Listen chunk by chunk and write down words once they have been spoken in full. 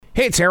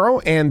Hey, it's Arrow,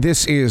 and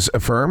this is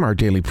Affirm, our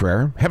daily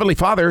prayer. Heavenly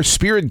Father,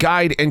 Spirit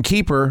Guide and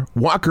Keeper,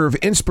 Walker of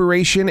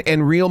Inspiration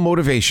and Real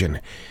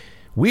Motivation,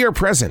 we are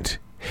present,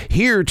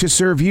 here to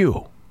serve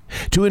you,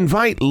 to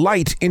invite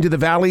light into the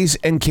valleys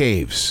and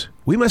caves.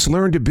 We must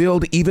learn to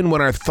build even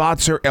when our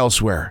thoughts are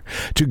elsewhere,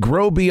 to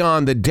grow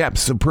beyond the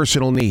depths of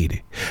personal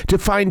need, to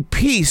find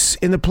peace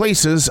in the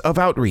places of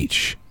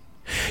outreach.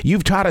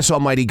 You've taught us,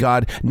 Almighty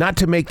God, not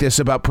to make this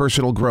about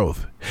personal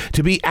growth,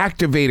 to be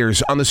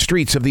activators on the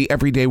streets of the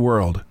everyday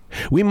world.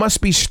 We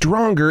must be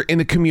stronger in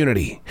the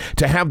community,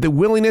 to have the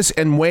willingness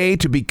and way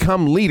to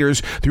become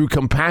leaders through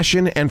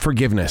compassion and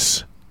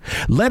forgiveness.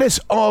 Let us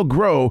all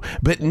grow,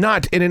 but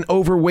not in an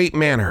overweight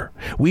manner.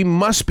 We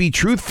must be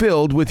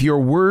truth-filled with your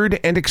word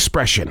and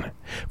expression.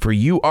 For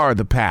you are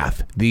the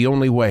path, the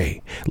only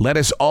way. Let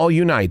us all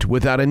unite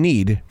without a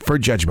need for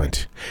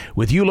judgment.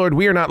 With you, Lord,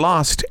 we are not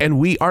lost, and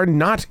we are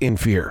not in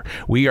fear.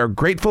 We are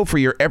grateful for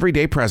your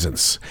everyday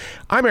presence.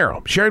 I'm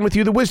Arrow, sharing with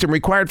you the wisdom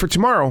required for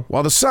tomorrow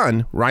while the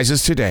sun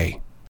rises today.